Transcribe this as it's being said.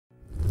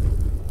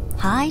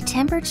High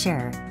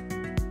temperature.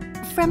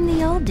 From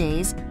the old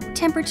days,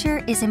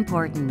 temperature is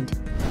important.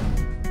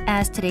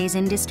 As today's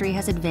industry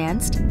has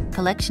advanced,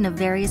 collection of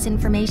various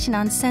information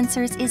on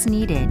sensors is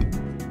needed.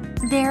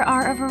 There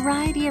are a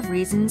variety of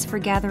reasons for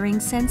gathering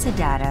sensor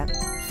data: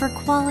 for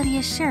quality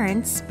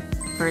assurance,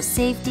 for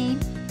safety,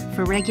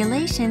 for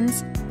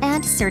regulations,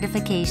 and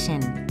certification.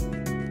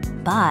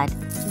 But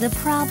the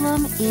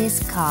problem is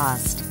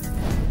cost.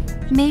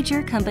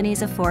 Major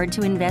companies afford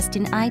to invest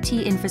in IT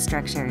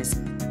infrastructures.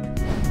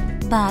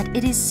 But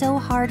it is so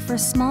hard for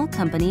small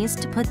companies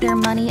to put their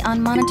money on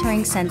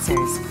monitoring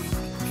sensors.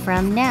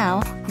 From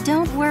now,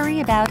 don't worry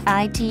about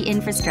IT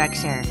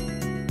infrastructure.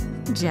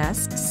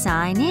 Just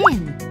sign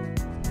in.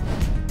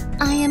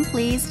 I am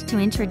pleased to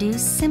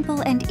introduce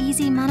simple and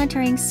easy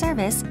monitoring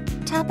service,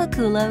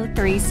 Tapaculo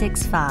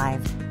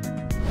 365.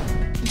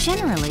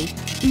 Generally,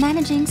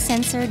 managing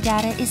sensor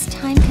data is a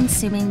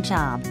time-consuming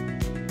job.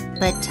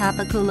 But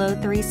Tapaculo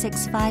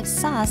 365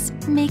 SaaS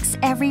makes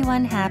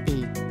everyone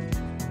happy.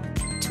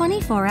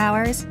 24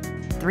 hours,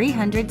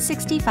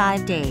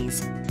 365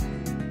 days.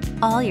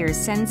 All your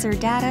sensor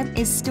data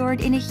is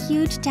stored in a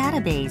huge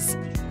database.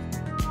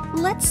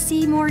 Let's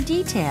see more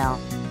detail.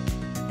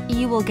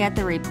 You will get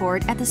the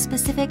report at the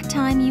specific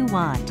time you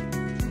want.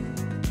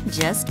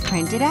 Just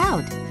print it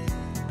out.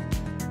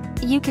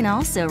 You can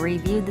also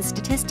review the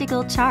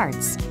statistical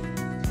charts.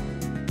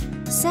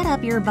 Set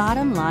up your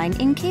bottom line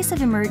in case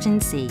of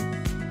emergency.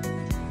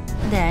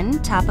 Then,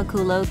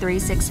 Tapaculo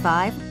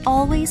 365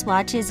 always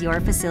watches your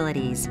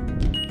facilities.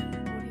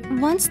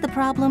 Once the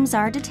problems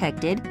are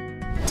detected,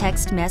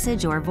 text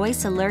message or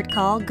voice alert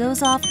call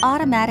goes off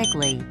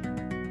automatically.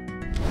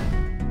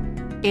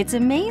 It's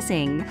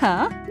amazing,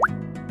 huh?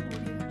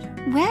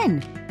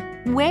 When?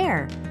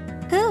 Where?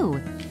 Who?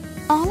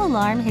 All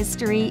alarm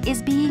history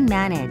is being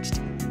managed.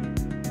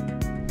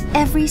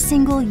 Every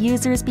single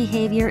user's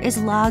behavior is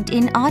logged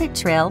in Audit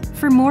Trail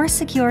for more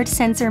secured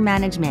sensor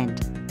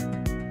management.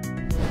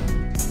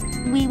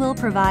 We will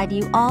provide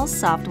you all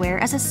software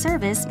as a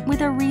service with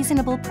a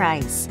reasonable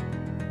price.